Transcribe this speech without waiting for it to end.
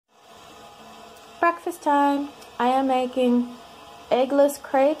breakfast time. I am making eggless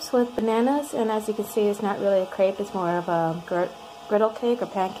crepes with bananas, and as you can see, it's not really a crepe, it's more of a griddle cake or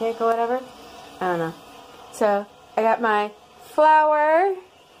pancake or whatever. I don't know. So I got my flour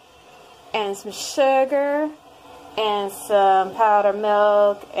and some sugar and some powdered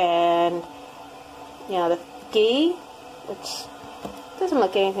milk and, you know, the ghee, which doesn't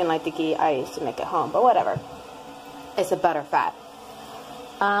look anything like the ghee I used to make at home, but whatever. It's a butter fat.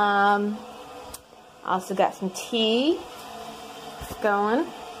 Also got some tea going.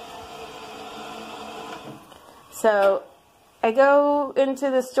 So I go into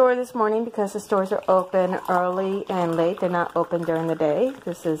the store this morning because the stores are open early and late. They're not open during the day.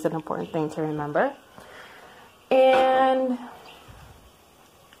 This is an important thing to remember. And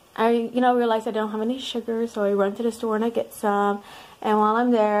I, realize I don't have any sugar, so I run to the store and I get some. And while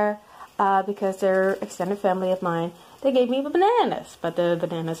I'm there, because they're extended family of mine, they gave me bananas, but the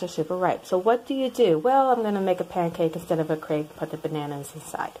bananas are super ripe. So what do you do? Well, I'm going to make a pancake instead of a crepe, put the bananas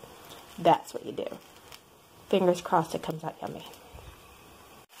inside. That's what you do. Fingers crossed it comes out yummy.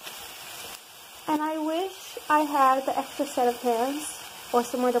 And I wish I had the extra set of hands or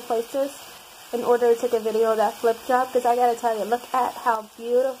somewhere to place this in order to take a video of that flip job, because I gotta tell you, look at how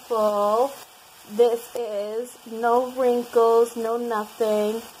beautiful this is. No wrinkles, no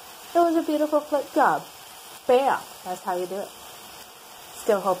nothing. It was a beautiful flip job. Bam! That's how you do it.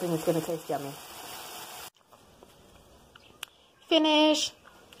 Still hoping it's gonna taste yummy. Finish.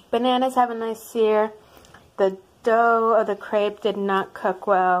 Bananas have a nice sear. The dough of the crepe did not cook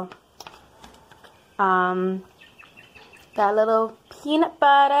well. Got a little peanut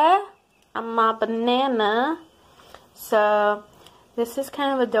butter on my banana. So this is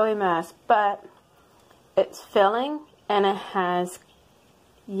kind of a doughy mess, but it's filling and it has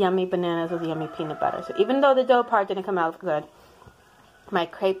yummy bananas with yummy peanut butter. So even though the dough part didn't come out good, my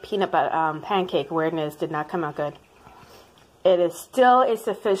crepe peanut butter pancake weirdness did not come out good. It is still a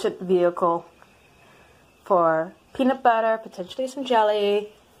sufficient vehicle for peanut butter, potentially some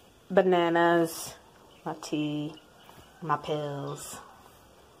jelly, bananas, my tea, my pills.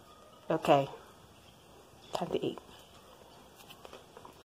 Okay, time to eat.